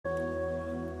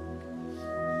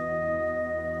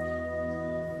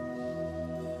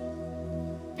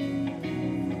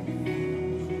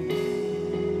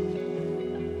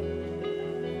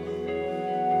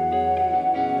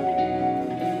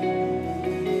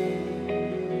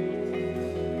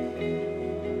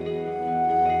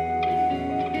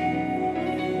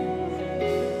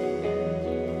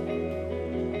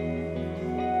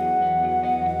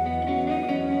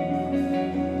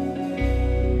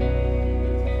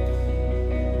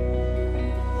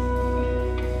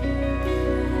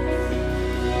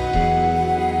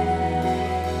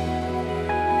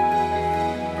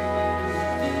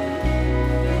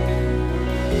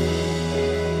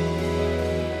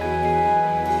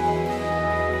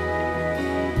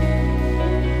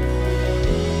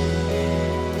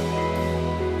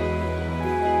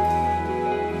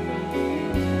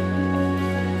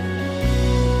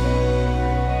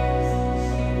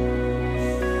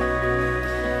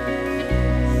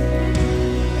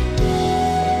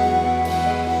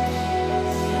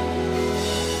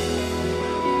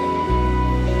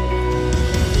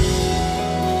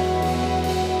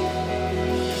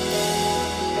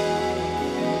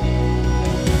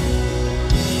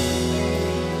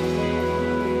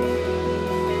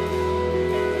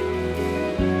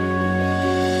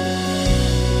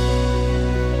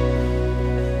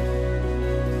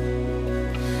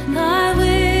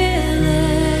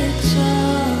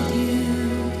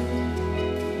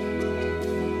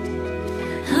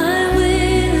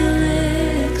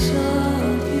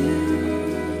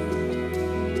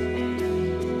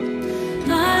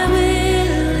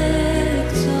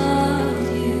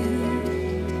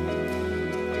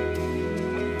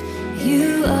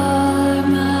You are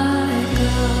my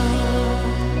God.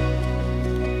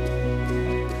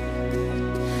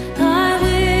 I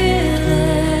will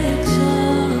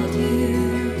exalt you.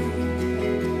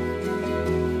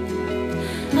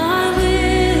 I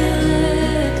will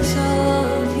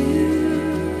exalt you.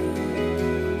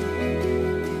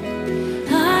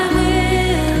 I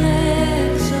will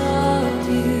exalt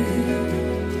you.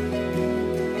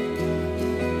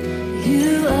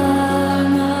 You are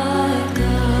my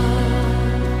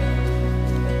God,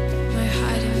 my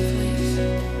hiding place,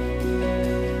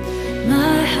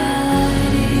 my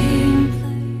hiding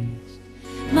place,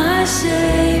 my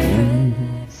safe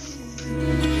refuge,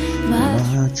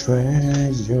 my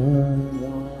treasure,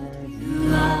 Lord, you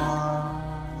are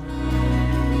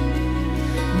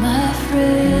my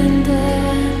friend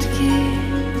and king.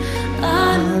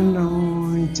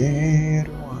 anointed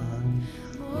one,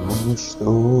 most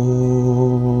holy.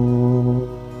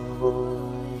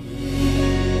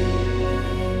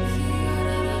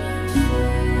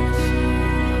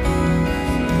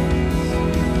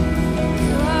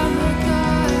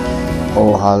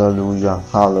 Oh, hallelujah,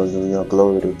 hallelujah,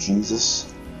 glory to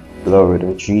Jesus, glory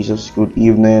to Jesus. Good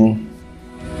evening,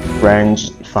 friends,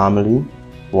 family.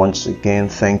 Once again,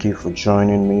 thank you for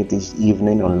joining me this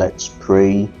evening on Let's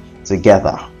Pray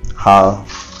Together.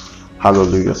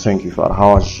 Hallelujah, thank you, Father.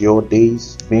 How has your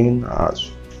days been? Has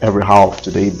every hour of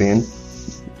today been?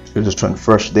 It's the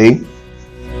 21st day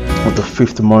of the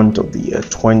 5th month of the year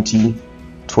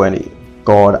 2020.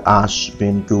 God has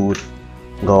been good.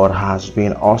 God has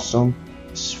been awesome.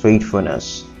 His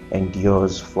faithfulness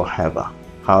endures forever.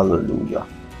 Hallelujah.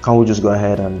 Can we just go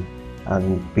ahead and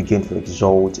begin to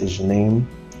exalt His name?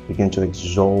 Begin to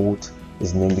exalt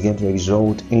His name. Begin to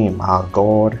exalt Him, our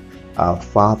God, our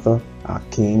Father, our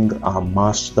King, our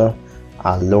Master,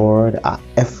 our Lord, our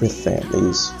everything.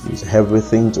 He's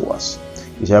everything to us.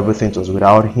 He's everything to us.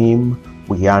 Without Him,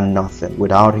 we are nothing.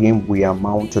 Without Him, we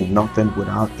amount to nothing.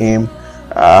 Without Him,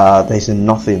 there's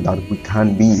nothing that we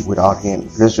can be without Him.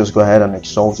 Let's just go ahead and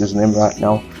exalt His name right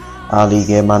now. Ali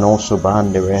Geman also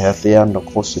bande rehethea no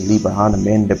kosi liba hana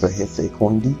mende behethe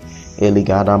kondi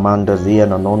eligada manda zia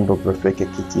no nondo perfeke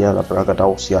kitia la bragada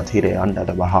usiatire anda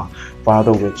da baha.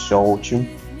 Father, we exalt you.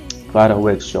 Father,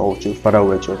 we exalt you. Father,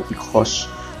 we exalt you because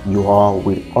you are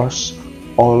with us,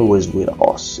 always with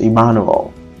us.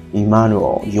 Emmanuel,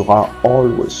 you are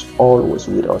always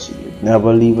with us. You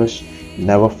never leave us. You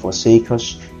never forsake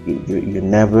us. You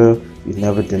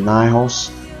never deny us.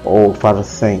 Oh, Father,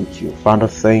 thank you. Father,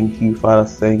 thank you. Father,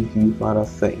 thank you. Father,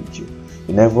 thank you.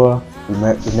 You never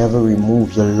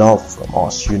remove your love from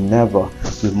us. You never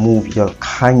remove your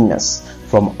kindness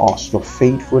from us. Your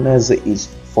faithfulness is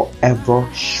forever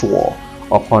sure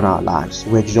upon our lives.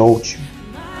 We exalt you.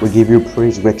 We give you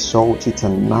praise. We exalt you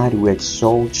tonight. We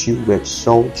exalt you. We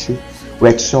exalt you. We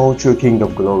exalt you, King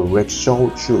of glory. We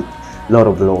exalt you, Lord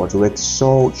of lords. We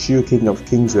exalt you, King of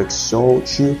kings. We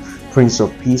exalt you, Prince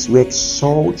of peace. We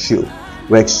exalt you.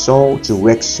 We exalt you.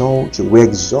 We exalt you. We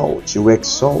exalt you. We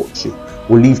exalt you.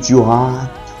 We lift you high.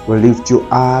 We lift you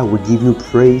high. We give you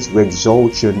praise. We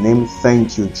exalt your name.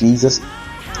 Thank you, Jesus.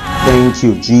 Thank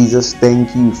you, Jesus.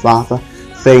 Thank you, Father.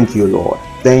 Thank you, Lord.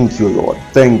 Thank you, Lord.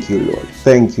 Thank you, Lord.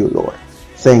 Thank you, Lord.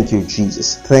 Thank you,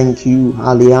 Jesus. Thank you.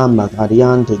 Aliamba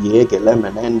Ariante Yege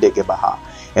Lemenende Gebaha.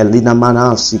 Elina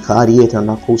Mana Sikarieta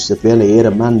Nakose Pele Era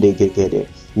Mande Gegede.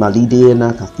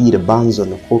 Malidena Kafira Banzo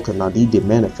no Coca Nadide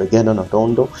Mena Fregeda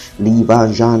Nadondo Liva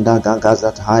Janda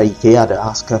Gangazat Hai Kea de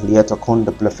Aska Lieta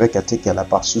Conda Plefeka Tikela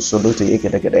Basu Soluti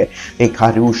Egede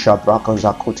Ekarusha Braka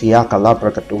Zakotiaka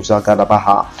Labrakatuza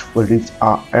Gadabaha. We lift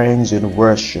our hands in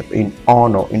worship, in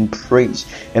honor, in praise,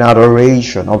 in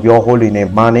adoration of your holy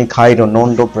name. Mane Kaido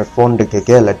Nondo Prefonde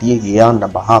Gegela Digiana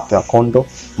Bahafia Kondo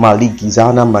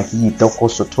Maligizana Mahi Doko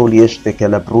Sotoli Este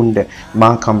Kele Brunde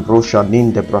Makambrosha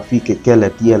Ninde Brafike Kele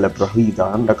Diele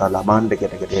Brahida Anda Galamande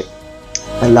Gede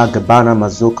La Gabana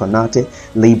Mazuka Nate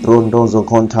Librondozo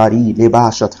Contari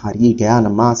Lebasha Tari Gana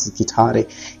Masi Kitare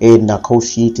E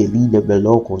Nakoshite Lide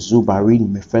Beloko Zubarin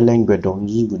Mefelengre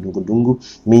Donzugu Nugudungu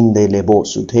Minde Lebo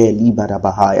Sute Libada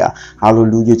Bahaya.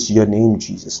 Hallelujah to your name,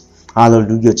 Jesus.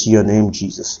 Hallelujah to your name,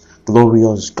 Jesus.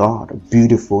 Glorious God,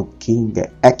 beautiful King,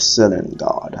 excellent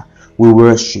God. We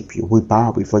worship you, we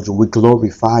bow before you, we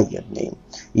glorify your name.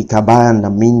 Ikabana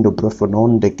mindo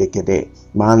profononde kekede.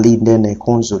 Malinde ne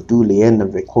konzo dule ene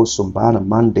vekosumbana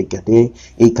mande gede.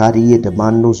 Ikariye de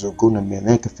mando zuguna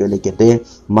meneke felegede.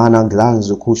 Mana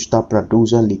glanzo kusta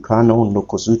praduza likano no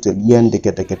kozute liende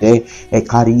gede.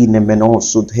 Ekari ne meno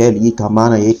sudheli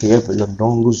ikamana eke eve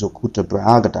londongu zokuta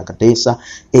braga dagadesa.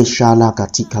 Eshala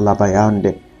katika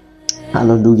labayande.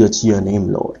 Hallelujah to your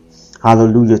name, Lord.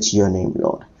 Hallelujah to your name,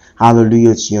 Lord.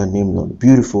 Hallelujah to your name, Lord.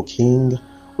 Beautiful King,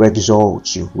 we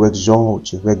exalt you, we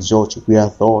exalt you, we exalt you, we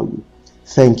adore you.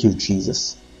 Thank you,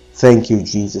 Jesus. Thank you,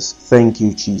 Jesus. Thank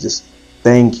you, Jesus.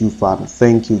 Thank you, Father.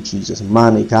 Thank you, Jesus.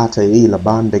 Manikata ila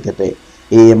bandegede.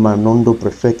 E manondo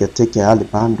prefeke teke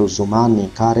alibando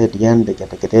zumani kare diende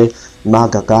gede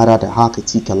maga gara de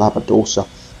hakitika labadosa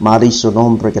mariso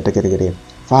nombre gede.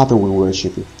 Father, we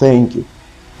worship you. Thank you.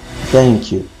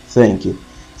 Thank you. Thank you.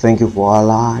 Thank you for our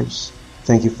lives.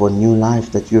 Thank you for new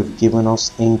life that you have given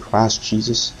us in Christ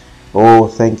Jesus. Oh,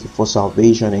 thank you for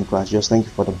salvation in Christ Jesus. Thank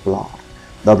you for the blood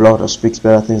that speaks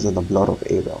better things than the blood of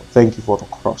Abel. Thank you for the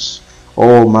cross.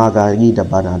 Oh, Margarida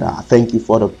Banada. Thank you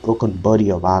for the broken body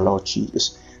of our Lord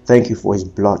Jesus. Thank you for his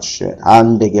bloodshed.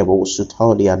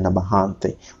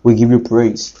 We give you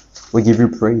praise. We give you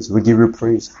praise. We give you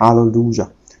praise.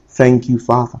 Hallelujah. Thank you,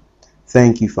 Father.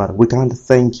 Thank you, Father. We can't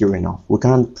thank you enough. We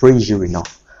can't praise you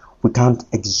enough. We can't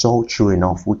exalt you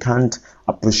enough. We can't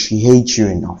appreciate you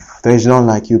enough. There is none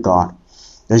like you, God.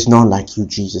 There's none like you,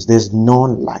 Jesus. There's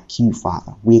none like you,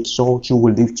 Father. We exalt you.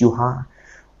 We lift you high.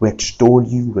 We extol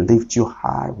you. We lift you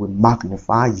high. We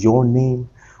magnify your name.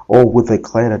 Oh, we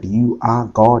declare that you are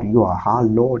God. You are our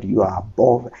Lord. You are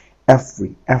above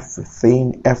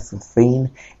everything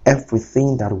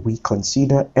that we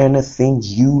consider. Anything,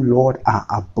 you, Lord, are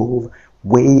above,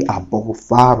 way above,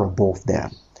 far above them.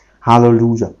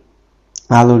 Hallelujah.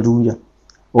 Hallelujah.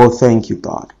 Oh, thank you,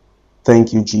 God.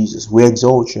 Thank you, Jesus. We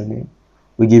exalt your name.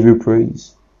 We give you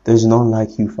praise. There's none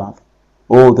like you, Father.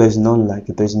 Oh, there's none like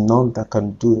you. There's none that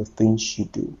can do the things you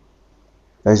do.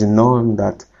 There's none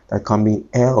that can be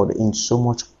held in so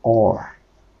much awe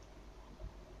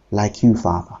like you,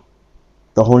 Father.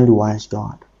 The only wise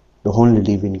God, the only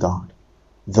living God,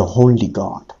 the holy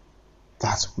God.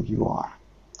 That's who you are.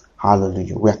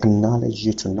 Hallelujah. We acknowledge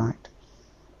you tonight.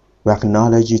 We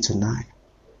acknowledge you tonight.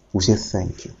 We say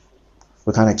thank you.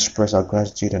 We can't express our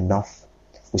gratitude enough.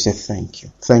 We say thank you.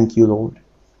 Thank you, Lord.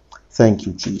 Thank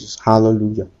you, Jesus.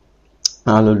 Hallelujah.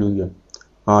 Hallelujah.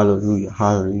 Hallelujah.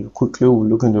 Hallelujah. Quickly, we'll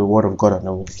look into the word of God and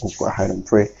then we'll go ahead and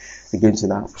pray again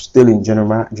tonight. We're still in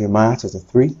Jeremiah chapter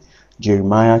 3.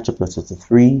 Jeremiah chapter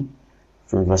 3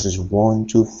 from verses 1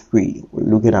 to 3. We're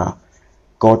looking at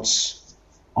God's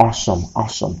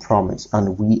awesome promise,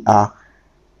 and we are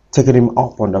taking him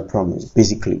up on the promise.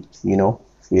 Basically,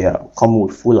 we are coming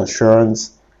with full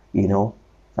assurance,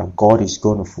 that God is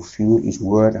going to fulfill his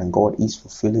word, and God is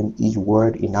fulfilling his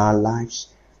word in our lives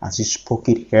as he spoke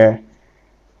it here.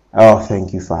 Oh,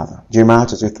 thank you, Father. Jeremiah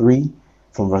chapter 3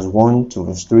 from verse 1 to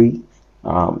verse 3.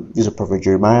 This is a prophet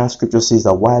Jeremiah. Scripture says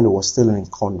that while he was still in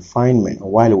confinement,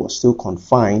 or while he was still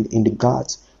confined in the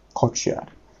guard's courtyard.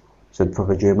 So the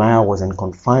prophet Jeremiah was in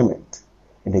confinement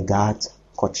in the guard's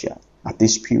courtyard at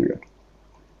this period.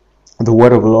 And the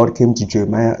word of the Lord came to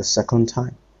Jeremiah a second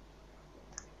time.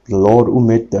 The Lord who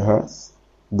made the earth,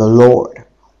 the Lord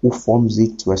who forms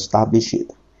it to establish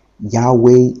it,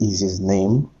 Yahweh is his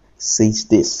name, says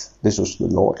this. This was the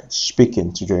Lord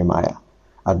speaking to Jeremiah,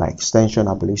 and by extension,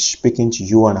 I believe, speaking to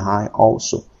you and I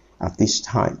also at this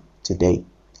time today.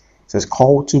 It says,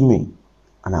 call to me,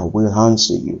 and I will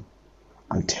answer you,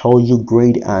 and tell you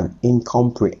great and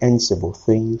incomprehensible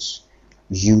things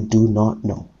you do not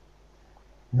know.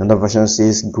 Another version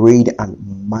says, great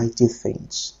and mighty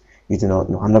things you do not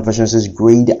know. Another version says,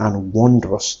 great and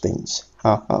wondrous things.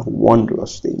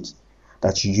 Wondrous things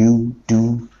that you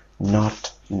do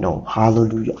not know.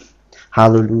 Hallelujah.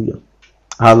 Hallelujah.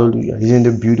 Hallelujah. Isn't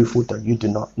it beautiful that you do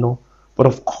not know? But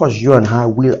of course, you and I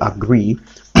will agree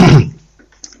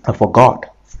that for God,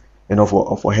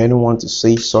 for anyone to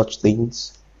say such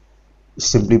things,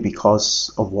 simply because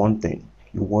of one thing.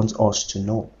 He wants us to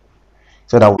know.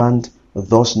 So that we can't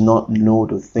thus not know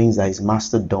the things that his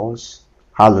master does.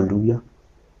 Hallelujah.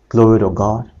 Glory to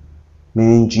God.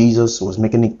 Meaning Jesus was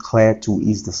making it clear to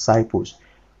his disciples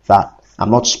that I'm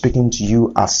not speaking to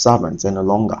you as servants any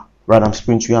longer. Rather, I'm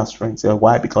speaking to you as friends.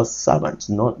 Why? Because servants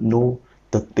don't know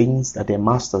the things that their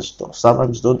masters do.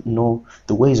 Servants don't know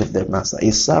the ways of their master.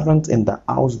 A servant in the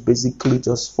house basically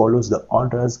just follows the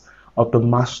orders of the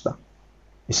master.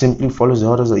 He simply follows the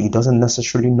orders. He doesn't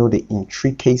necessarily know the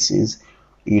intricacies,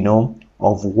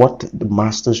 of what the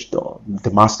master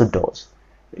does.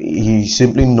 He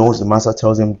simply knows the master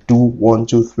tells him do 1,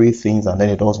 2, 3 things, and then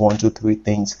he does 1, 2, 3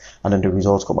 things, and then the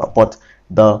results come out. But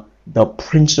the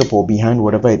principle behind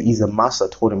whatever it is the master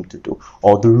told him to do,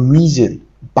 or the reason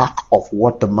back of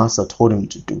what the master told him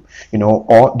to do,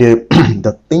 or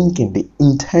the thinking, the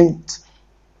intent,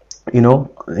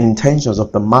 intentions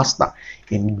of the master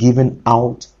in giving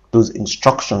out those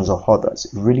instructions of others,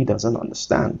 it really doesn't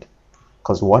understand.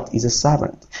 Because what is a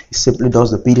servant? He simply does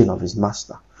the bidding of his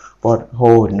master. but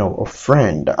oh no, a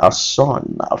friend, a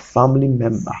son, a family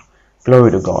member.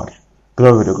 Glory to God.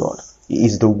 Glory to God. He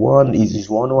is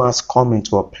one who has come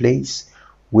into a place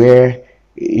where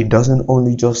he doesn't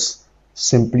only just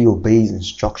simply obey his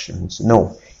instructions.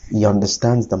 No, he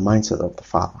understands the mindset of the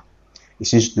Father.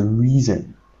 It's just the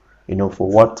reason, for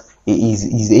what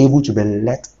he's able to be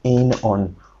let in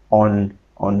on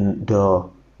the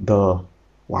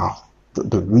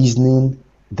reasoning,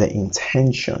 the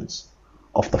intentions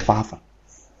of the Father.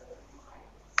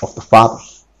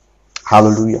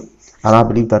 Hallelujah. And I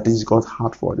believe that this is God's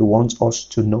heart for it. He wants us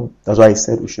to know. That's why he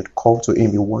said we should call to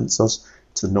him. He wants us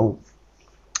to know.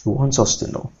 He wants us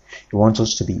to know. He wants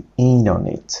us to be in on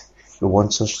it. He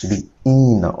wants us to be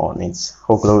in on it.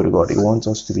 Oh, glory to God. He wants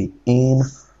us to be in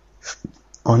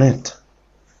on it.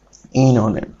 In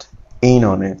on it. In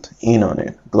on it. In on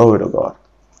it. Glory to God.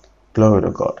 Glory to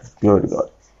God. Glory to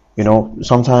God.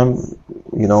 Sometime,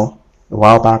 a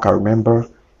while back, I remember,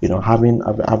 having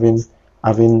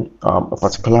a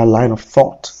particular line of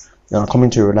thought, coming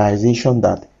to a realization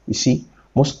that, you see,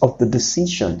 most of the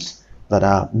decisions that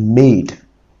are made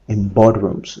in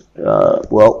boardrooms,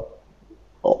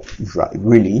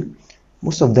 really,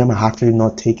 most of them are actually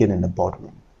not taken in the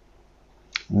boardroom.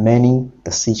 Many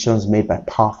decisions made by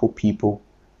powerful people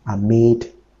are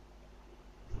made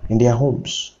in their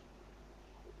homes.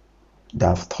 They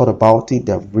have thought about it,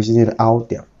 they have reasoned it out,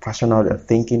 they have fashioned out their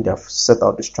thinking, they have set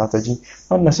out the strategy,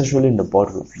 not necessarily in the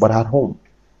boardroom, but at home.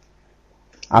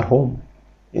 At home,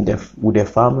 with their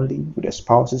family, with their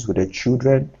spouses, with their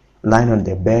children, lying on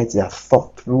their beds. They have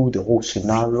thought through the whole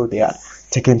scenario. They are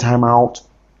taking time out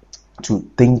to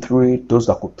think through it. Those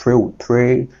that could pray would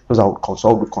pray. Those that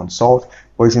would consult.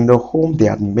 Whereas in the home, they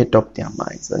had made up their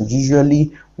minds. And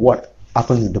usually what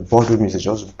happens in the boardroom is they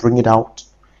just bring it out,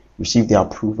 receive their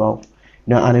approval.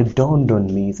 And it dawned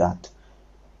on me that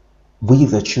we,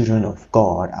 the children of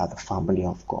God, are the family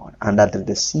of God, and that the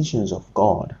decisions of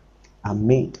God are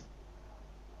made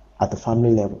at the family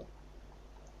level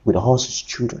with us as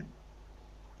children.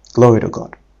 Glory to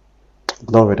God.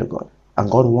 Glory to God. And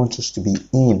God wants us to be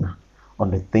in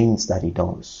on the things that He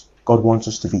does. God wants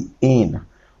us to be in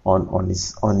on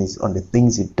the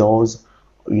things He does,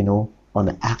 on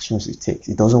the actions He takes.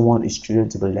 He doesn't want His children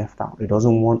to be left out. He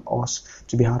doesn't want us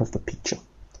to be out of the picture.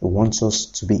 He wants us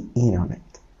to be in on it.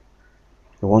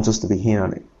 He wants us to be in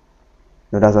on it.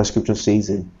 That's what Scripture says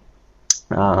in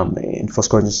 1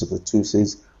 Corinthians chapter 2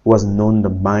 says, who has known the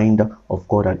mind of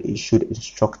God and He should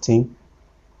instruct him.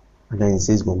 And then it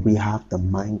says, but we have the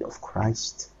mind of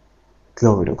Christ.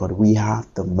 Glory to God. We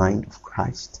have the mind of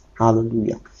Christ.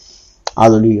 Hallelujah.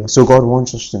 Hallelujah. So God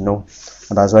wants us to know.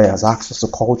 And that's why He has asked us to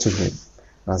call to Him.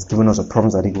 And has given us a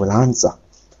promise that He will answer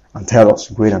and tell us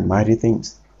great and mighty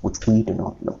things which we do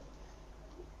not know.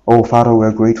 Oh, Father, we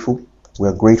are grateful. We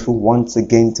are grateful once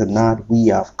again tonight. We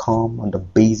have come on the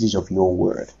basis of Your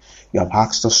word. You have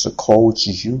asked us to call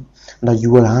to You, and that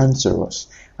You will answer us,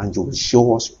 and You will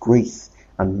show us great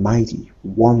and mighty,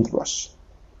 wondrous,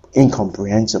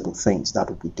 incomprehensible things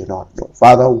that we do not know.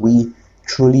 Father, we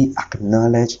truly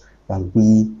acknowledge that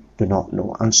we do not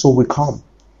know. And so we come,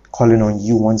 calling on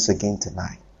You once again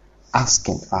tonight,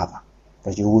 asking, Father,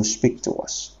 that You will speak to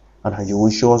us, and that You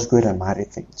will show us great and mighty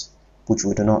things which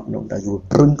we do not know, that You will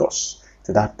bring us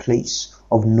to that place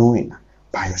of knowing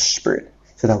by Your Spirit,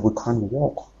 so that we can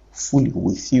walk fully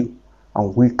with You,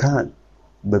 and we can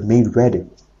be made ready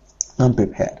and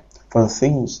prepared for the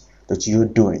things that You're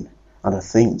doing and the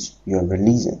things You're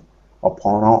releasing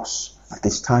upon us at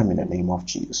this time in the name of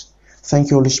Jesus. Thank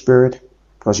You, Holy Spirit,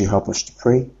 because You help us to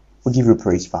pray. We give You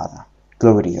praise, Father.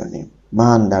 Glory to Your name.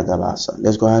 Manda galasa.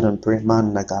 Let's go ahead and pray.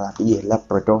 Manda galadia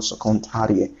lepredosa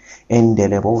contarie.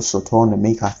 Endeleboso tone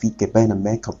make a fike bene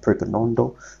make a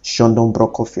pregonondo. Shondon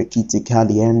broco fekiti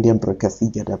caliendian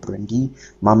brecafiga da brendi.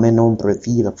 Mamenon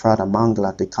brevila frada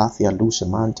mangla de cathia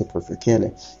lusamante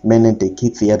perfecele. Mene de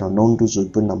kithia nondo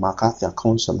zubuna macathia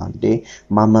consolande.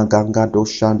 Mama ganga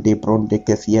doshan de bronde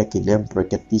kefia kilem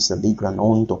brecatisa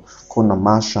ligranondo. Kona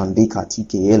mashan de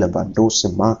catike elevandose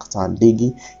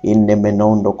mactandigi. In the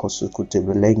menondo cosuku.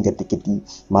 Kutebelenga tikiti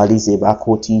malize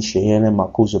bakoti shehene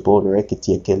makuzo bode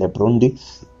rekiti ekele brundi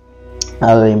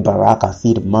ale baraka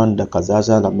fid manda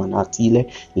kazaza la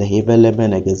manatile le hevele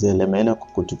menegeze le mena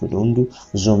kukutukundu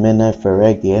zomena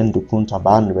feregi endu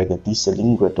kuntaban regatisa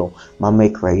lingreto mame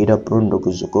kraida brundo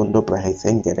kuzukondo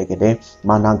brehethenge regede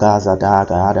managaza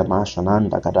daga ada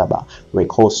mashananda kadaba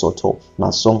rekosoto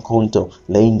mason konto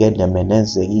lenge de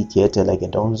meneze hikiete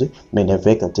legedonzi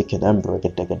meneveka tikedembre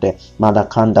gedegede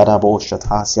madakanda rabo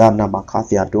shatasiana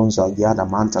makathia donza yada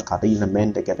manta kadina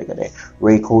mende gedegede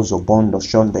rekozo bondo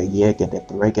shonde ye legede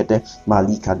bregede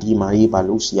malika di mariba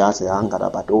luciate angara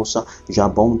badosa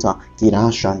jabonta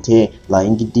kirashante la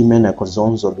ingidimene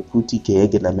kozonzo lukuti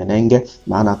keegele menenge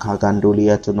mana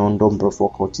kagandolia tunondom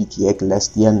brofokoti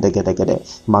kieglestiende gede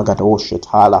magadoshe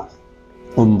tala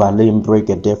Umbalim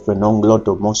brega defre non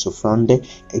glodo mosso fronde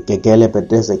e che gele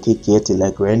bedese che chieti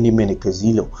le grendi mene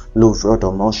casilo lo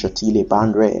vrodo moscia tile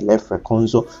bandre e le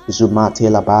freconzo zumate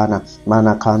la bana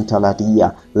mana canta la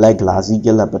dia le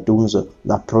glazige la badunzo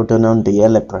la prodanon de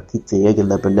ele prakite ege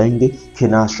le belenghi che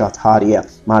nascia taria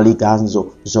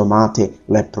maliganzo zomate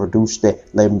le produste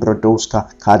le imbrodosca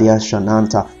caria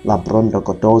shananta la brondo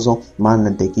godoso mana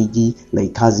de gigi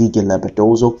le casige le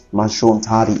bedoso ma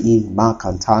shontari I ma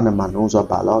cantana manoso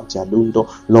balot jalundo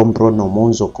lombro no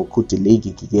monzo kokuti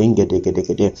legi kigenge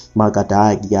degedegede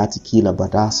magadai giati kila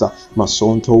badasa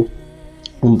masonto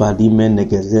Umbadime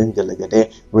negezenge legede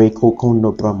reko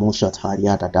kondo pramosha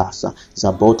tariada dasa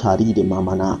zabotari de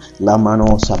mamana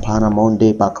lamano sapana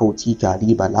monde bakoti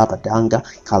kariba labadanga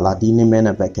kaladine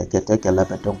mena vekekete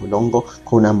lebedongolongo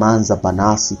kona manza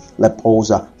banasi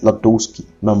leposa ladoski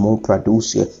mamon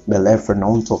produce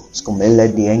belefrenonto scomele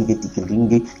dienge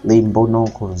tikilingi lembono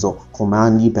konzo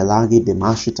komani belagi de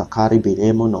mashi takari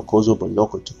beremo no kozo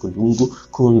boloko tukulungu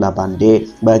kun labande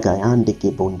bagayande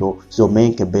ke bondo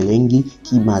zomenke belengi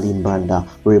ki malimbanda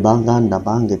rebanganda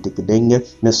bange tikidenge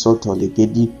mesoto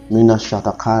legedi mina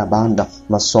shatakara banda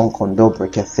mason kondo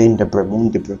brekefende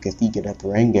bremunde brekefige de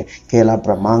perenge kela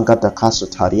bramanga da kaso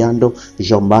tariando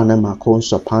jombana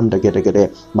makonso panda gedegede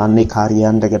manne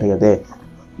karianda gedegede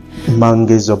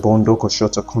mange zobondo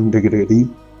koshota kondegedi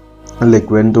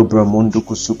Legrendo bramundo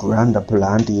kusukuranda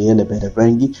plandi ele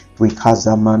bedevengi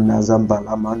wikaza manna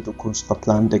zambala mando kunsta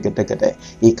plande gedegede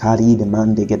ikari de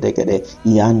mande gedegede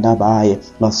ianda baye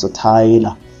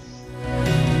masataila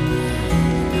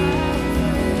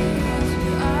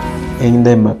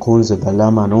Ende makunze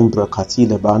balama nombra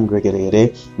katile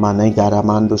bandregere manegara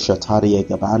mando shatari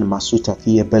egaban masuta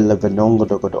kie belle venongo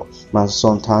dogodo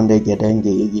masontande gedenge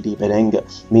igidi berenge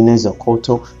mineza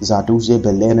koto zaduze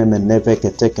belene meneve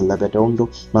keteke lebedondo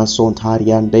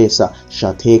masontari andesa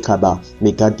shatekaba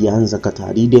megadianza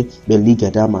kataride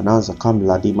beligada manaza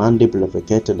kamla dimande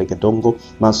blevekete legedongo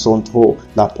masonto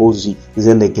la pozi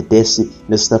zele gedesi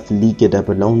nestaflige de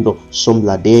belondo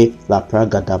somlade la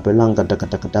praga da belanga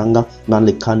dakadanga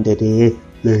Malikande de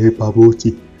le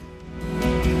babuti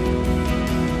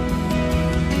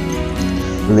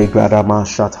le gradama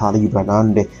shatali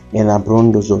branande nella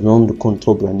brondo zonondo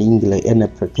conto braningle ene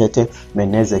prepete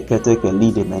meneze kete che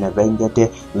lide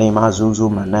menevengete le mazuzu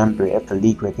manambre e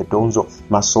peligre che donzo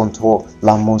masonto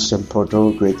la monsem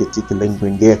prodogre che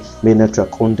tiklingringe menetra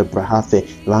conde brahate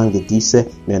lange dise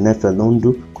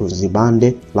menefelondu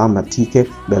cosibande la matike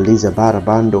belize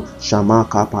barabando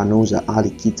shamaka panuza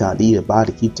ali kita lide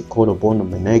bari kiti kodo bono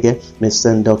menege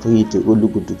mesendo kiti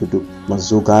ulugudugudu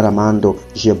mazugara mando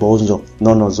jebonzo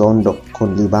nono zondo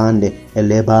con libande e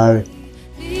le bar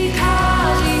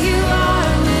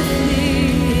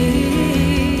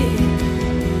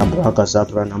Abraga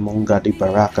Zabrana Monga di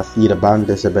Baraka Fira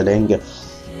Bande Sebelenge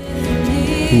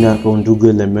Na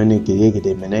conduge le mene che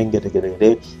de menenge de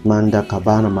gere manda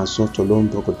cabana masoto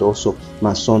lombro godoso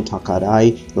mason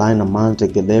takarai line mante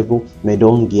gelevo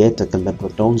medon gieta che le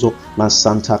brodonzo ma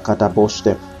santa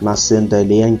cataboste ma sende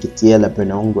leanche tiela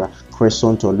penongra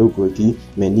cresonto lugugi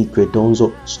meni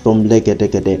credonzo stomlege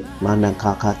de manda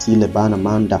kakati le bana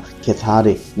manda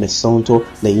kethare mesonto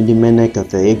le indimene che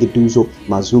vegeduzo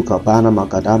mazuka bana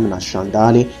magadam na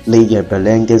shandale le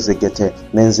belenge zegete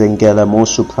menzengela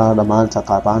mosu prada manta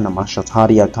cabana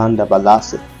mashataria kanda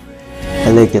balase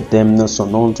Elegedemno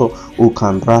sononto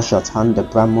ukambrasha tande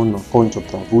bramono conto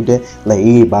pravude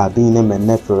le babine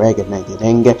menefrege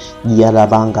negedenge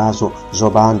yalabangazo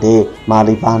zobande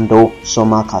malibando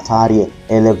soma katarie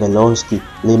ele veloski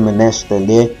limeneste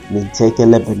le minteke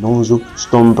le benonzu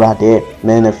stombrade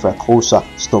menefrekosa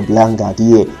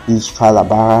stomblangadie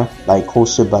ishkalabara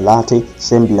laikose balate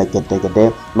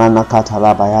semblegedegede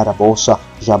manakatala bayara bosa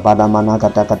Jabada managa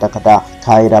daga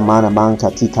kaira mana manka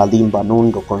tika limba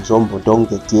nundo konzombo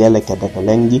donge tiele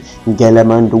kedelengi ngele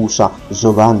mandusa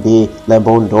zovande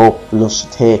lebondo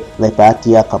losite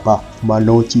lepatia kapa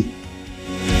maloti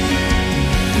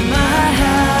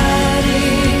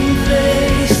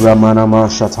Ramana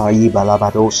Mashatai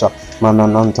Balabadosa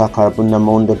Manananta Carbuna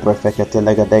Monde Prefecate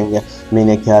Legadenge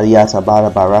Minecariata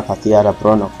Bara Baraka Tiara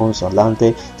Brona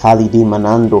Consolante Kalidi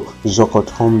Manando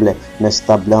Zocotomble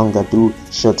Nesta Blanga du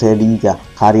Shoteliga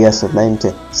Caria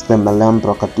Selente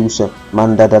Stembalambro Caduse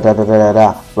manda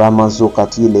da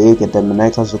ramazokati lege de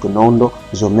meneka zukunondo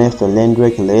zomefe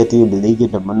lendre keleti belige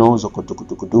de manozo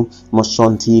kutukutukudu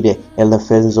mosontide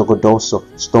elefenzo godoso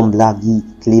stomblagi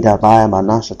klida baya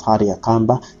manasha tari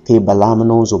akamba ke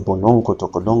balamanozo bononko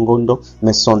tokodongondo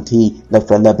mesonti le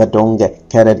felebedonge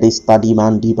kere distadi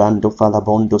mandi bando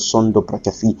falabondo sondo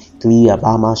prekefi klia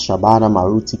bama shabara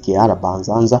maruti kiara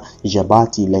banzanza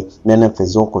jabati le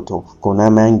menefezokoto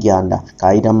konamangianda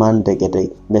kaida mandegede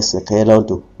mesekelo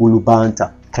do ulubanta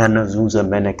kana zuza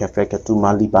meneke feke tu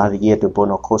mali barriere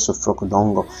bono koso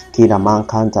frokodongo kira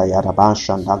mankanta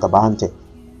yarabasha ndagabante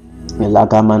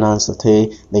Lagamanansa te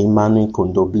le mani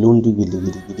kondo blundi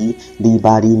gili li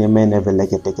bari ne mene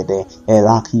velegede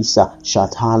elakisa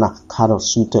shatana karo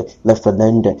sute le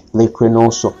fenende le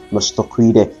crenoso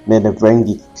mastocride mene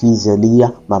vrengi klizelia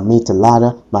mamita lada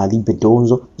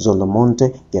malibedonzo zolomonte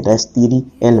gedestiri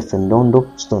el fendondo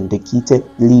stondekite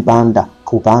libanda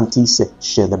Kubantise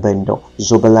shelebendo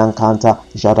zobelankanta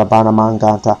jarabana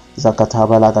manganta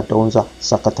zakatabalaga donza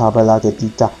sakatabalaga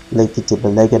dita lekite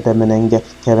belega de menenge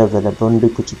kerevele bundu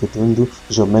kuchikutundu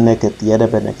zomeneke tiede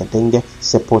benekatenge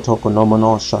sepoto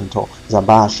konomono shanto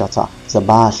zabashata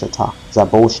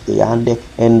zaboshke yande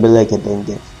enbelega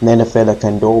denge nenefele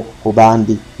kendo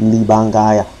kubandi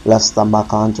libangaya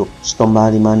lastamakanto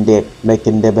stomari mande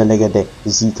mekende belega de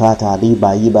zikata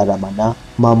riba ibaramana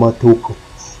mama tuku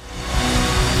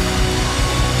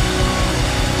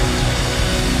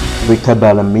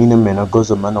Ricabella mina mena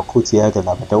gozo mano kutiaga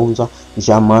la badonza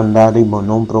jamandari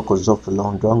monombro kozo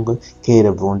flondongo kere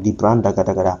vondi branda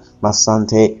gadagada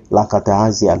masante la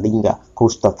katazia linga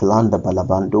costa flanda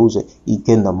balabandoze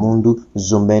ikenda mundu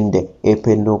zumende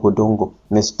ependo godongo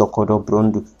mestokodo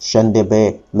brondu shandebe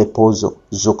lepozo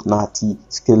zoknati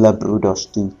skilla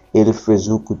brudostu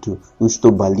elfrezukutu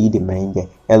usto balide menge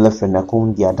elefena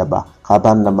kundia daba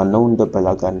kabanda manonda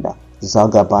balaganda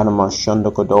zaga banama shondo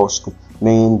kodosku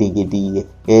mendigidi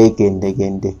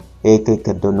egendegende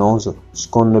ekekadonozo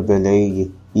skonde belege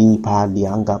I pali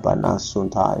anga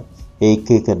banasuntai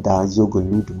ekekadazo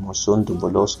goludu mosondo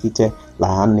boloskite la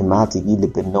hanni mati gile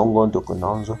benongo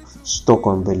dokononzo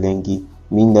stokon belengi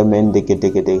minda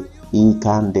mendegedegede I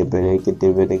kande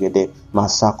beregede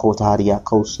masako taria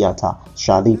kosiata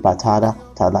shali patada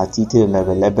talatite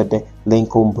levelebede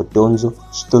lenkom bodonzo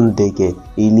stundege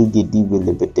iligidi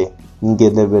velebede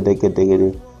ngelebedegede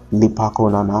lipako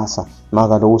nanasa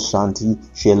magado santi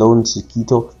shelon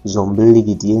sikito zombili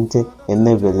gidiente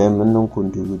enevelemenon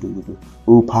kundugudugudu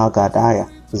upagadaya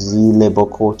zile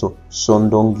bokoto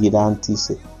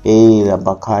sondongidantise la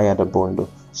bakaya da bondo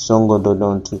songo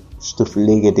dodontu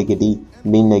stuflegedegedi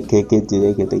mine keke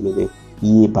diregedegede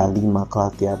ye bali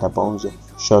makatia da bonzo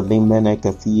shodimene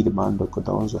kafir mando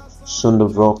kodonzo sondo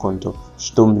vrokonto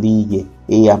stumlige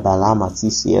abalama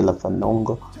tisi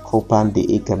elefanongo kopande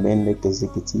ekamende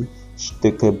kezekiti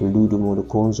steke bludu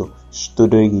murukonzo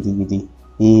studo gidi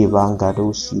vangado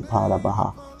para baha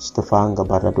stefanga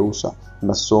baradosa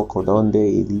masoko donde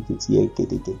eligiti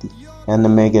egedi and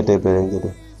megede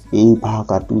berengede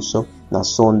pagatuso na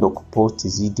sondo kupoti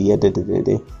zidi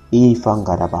edede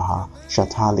fangara baha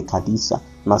shatali kadisa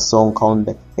mason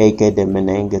konde egede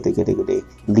menenge tegede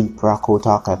li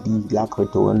prakota kadi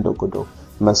lakreto endo godo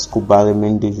maskubale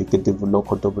mende jikete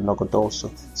vloko dobnokodoso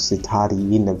sitari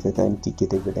ina vedenti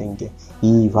kete vedenge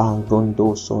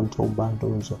vangondo sonto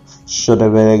bandonzo shoda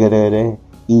veregere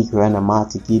grana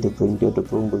mati kide bringo de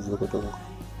bungo zugodongo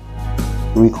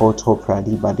rikoto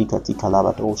pradi badikati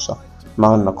kalabadosa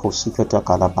mana kosikata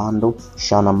kalabando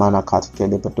shana mana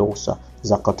katikele badosa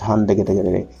zakatande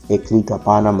gedegede eklika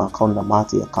pana makonda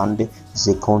mati akande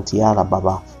zekontiara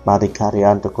baba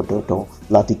barikariante kododo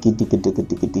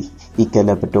latikidi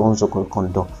ikele badonzo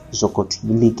kondo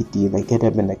zokotili gidi legede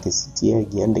benekesitie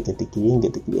giende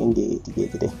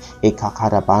gedegede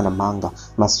ekakara bana manga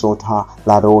masota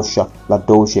la rosha la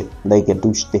doje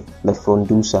legeduste le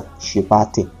fondusa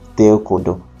shibate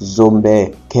teokodo zombe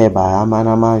keba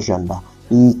amana majanda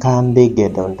ikande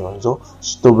gedondonzo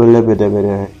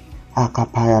stobelebedebede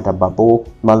akapaya da babo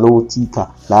malotika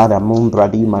lara mumbra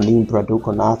di manimbra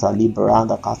dukonata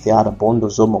liberanda kathiara bondo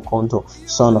zomo konto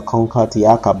sona konkati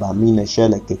akaba mine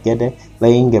shele kekede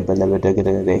leinge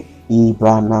belebedegede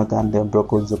ibrana gande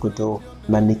broko zokoto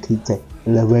manikite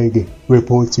lewege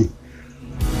reporti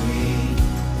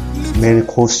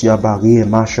Merikosia bagie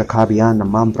masha kabiana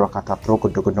mambra kataproko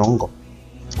dogonongo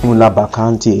Ula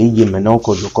bakanti iyi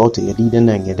menoko zukote yedide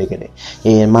nengedegede.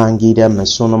 E mangida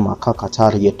mesono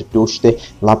makakatari yetudushte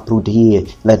la prudie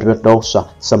ledredosa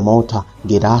samota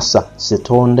girasa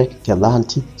setonde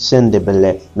kelanti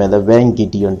sendebele melevengi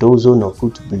diondozo no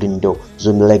kutu blindo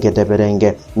zunlegede berenge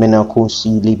menakunsi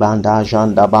libanda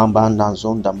janda bambanda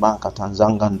zonda maka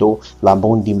tanzangando la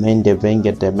bondi mende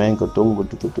venge de mengo dungu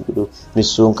dugudugudu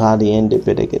misunkali ende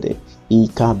bedegede.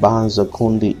 Ika banza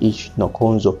kundi ish no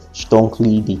konzo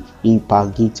stonklidi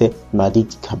ipagite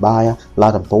maditi kabaya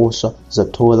lada bosa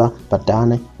zatola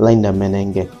badane lenda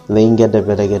menenge lenga de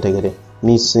belegede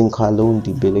missing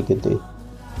kalundi belegede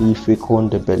ifi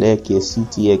konde beleke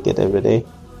city egede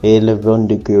ele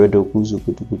vonde geredo kuzu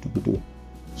gudu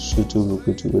sutu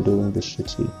gudu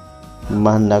mbishiti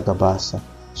manda gabasa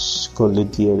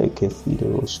skolediere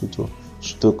kefido sutu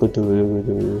stukudu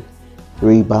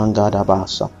ribanga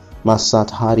basa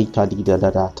Masat hari kadida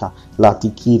data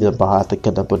latikida bahata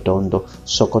kadabodondo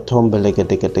sokotombe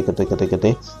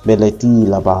legede beleti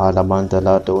la bahada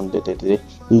mantala donde de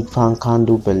ikfan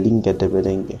kandu belinga de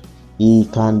belenge I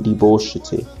kandi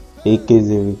boshite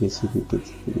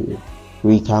ekezevekesiviketi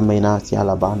rika menati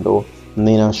alabando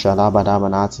nina shalabada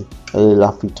manati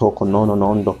la fitoko nono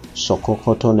nondo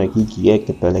sokokoto ne gigi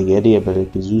eke belegede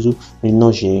belekizuzu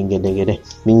nino jenge legede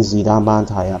minzida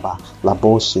mantayaba la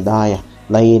bosidaya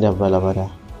Laida Valavada,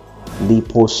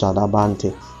 Lipo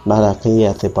Sadabante,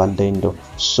 Malakaya Tepandendo,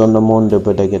 Sonomondo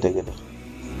Bedegede,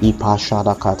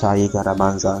 Ipashada Katai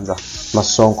Garamanzanza,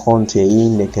 Mason Conte,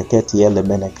 Ine Keketi Ele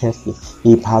Benekefi,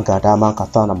 Ipagadama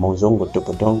Katana Mozongo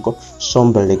Tupodongo,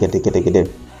 Sombelegede,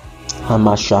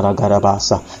 Amashara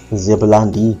Garabasa,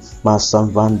 Zeblandi,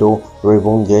 Masanvando,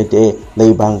 Rebongede,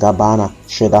 Lebangabana,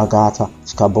 Shedagata,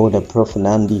 Skabode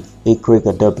Profanandi,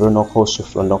 Ekrega de Bruno Coso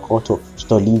Frondocoto,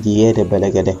 Stolidi de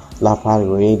Belegede, La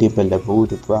Parade Belevu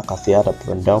de Pracafiada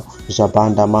Prendo,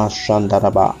 Zabanda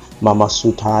Mashandaraba, Mama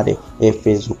Sutade,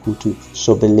 Efezukutu,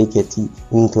 Sobelegeti,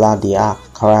 Incladia,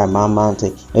 Kara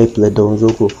Mamante,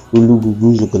 Epledonzoko,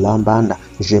 Uluguguzu Glambanda,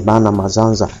 Jebana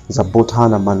Mazanza,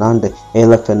 Zabotana Manande,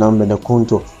 Ele Fenomeno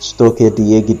Kunto, Stoke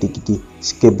Diegiti,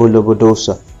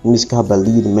 Skebolobodosa,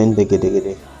 Miskabalid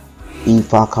Mendegede.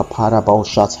 Ifa kapara bao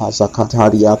shata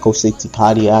zakatari yako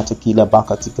sektikari ya tequila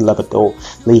baka tikila bato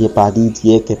lehe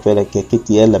paditi eke fele ke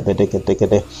kiti ele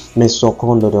bedeke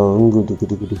mesokondo do ungu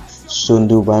dugudugudu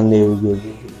sundu bande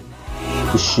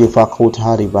Shifa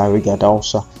kotari bariga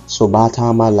dausa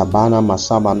sobatama labana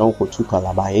masaba no kutuka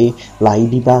labae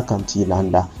laidiba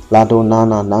kantilanda lado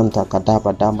nana nanta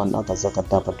kadaba dama naga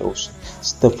zakataba dos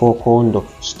stefo kondo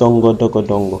stongo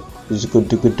dogodongo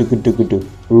zugudugudugudugudu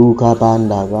ruka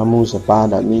banda ramuza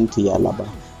banda minti alaba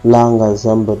langa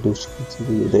zamba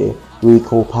duskutide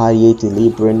riko payete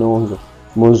libre nonzo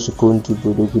muzukunti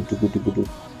budugudugudugudu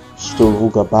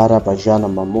Storuga bara bajana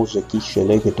mamuza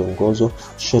kishelege dongozo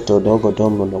sheto dogo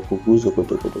domo no kuguzo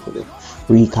gudugudugudu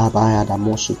Rika baya da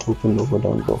mosu tupu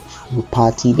nogodondo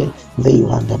Rupatide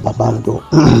leiwanda babando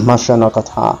Mashana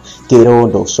kata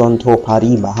Gerodo sonto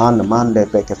pari mahana mande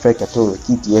beke feke toro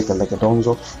kiti eke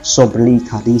legedonzo Sobli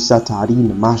kadisa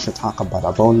tarina masha taka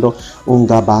barabondo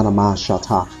Unga bara masha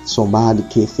ta Somali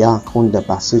kefya konde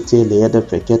basite leede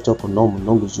feketo konomo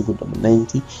nongo zugu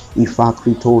dominenti Ifa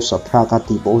kritosa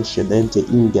prakati bolshelente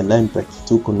ingelempe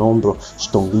tuko nombro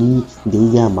Stongli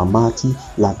diga mamati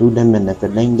la dude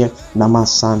menefenenge Nama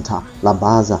Santa, La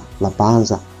Baza, La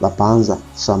Banza, La Banza,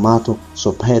 Samato,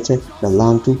 Sopete,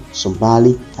 Belantu,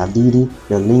 Sombali, Kadiri,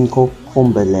 Belinko,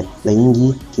 Kombele,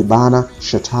 Leingi, Kibana,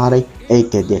 Shatare,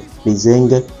 Ekede,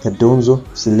 Bizenge, Kadonzo,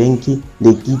 Silenki,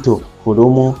 Legito,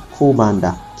 Kodomo,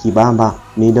 Kubanda, Kibamba,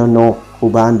 Midono,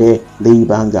 Kubande,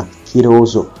 Leibanga,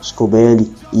 Kirozo, Scobeli,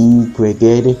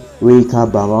 Gregede, Rika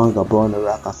Baranga, Bona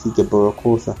Rakafike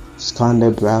Borokotha,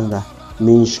 Skande Branga,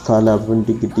 Mishkala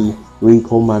Vundigidi,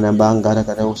 Rico Manabanga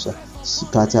Gadosa,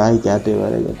 Sikata I got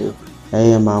it.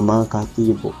 Hey, Mama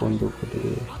Kati Bokondo.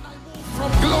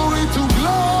 From glory to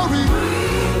glory,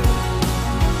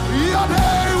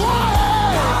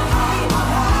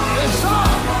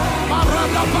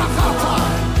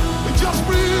 just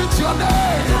breathe your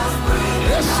name.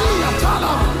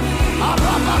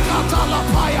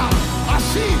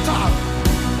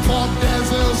 For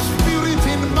there's a spirit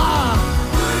in man,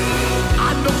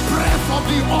 and the breath of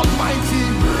the Almighty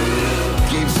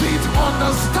gives it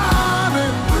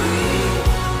understanding.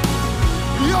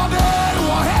 Your name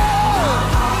will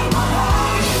help.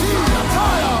 See your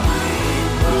tire.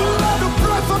 Let the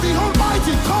breath of the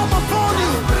Almighty come upon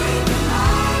you.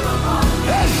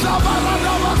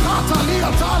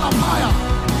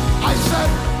 I said,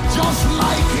 just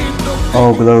like in the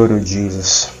Oh, glory to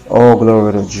Jesus. Oh,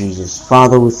 glory to Jesus.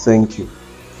 Father, we thank you.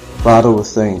 Father, we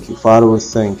thank you. Father, we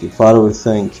thank you. Father, we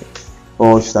thank you.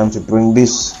 Oh, it's time to bring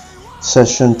this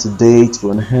session today to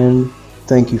an end.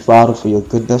 Thank you, Father, for your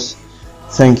goodness.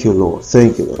 Thank you, Lord.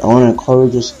 Thank you, Lord. I want to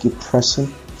encourage us to keep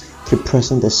pressing. Keep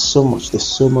pressing. There's so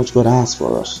much God has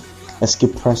for us. Let's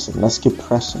keep pressing. Let's keep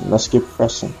pressing. Let's keep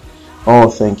pressing.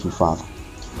 Oh, thank you, Father.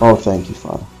 Oh, thank you,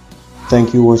 Father.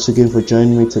 Thank you once again for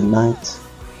joining me tonight.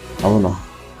 I want to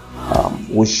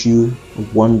wish you a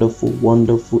wonderful,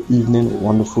 wonderful evening, a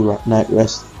wonderful night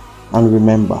rest. And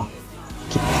remember,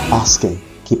 keep asking.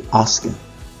 Keep asking.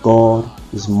 God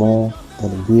is more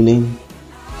than willing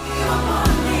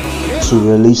to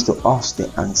release to us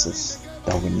the answers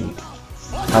that we need.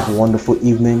 Have a wonderful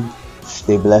evening.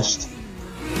 Stay blessed.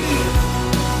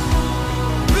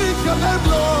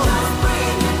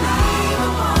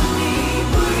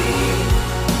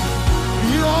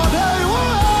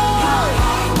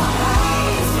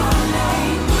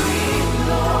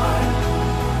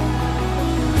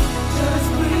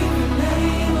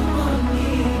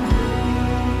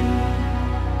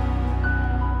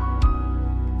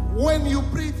 When you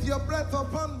breathe your breath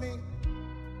upon me,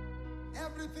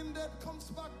 everything that comes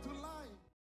back to life.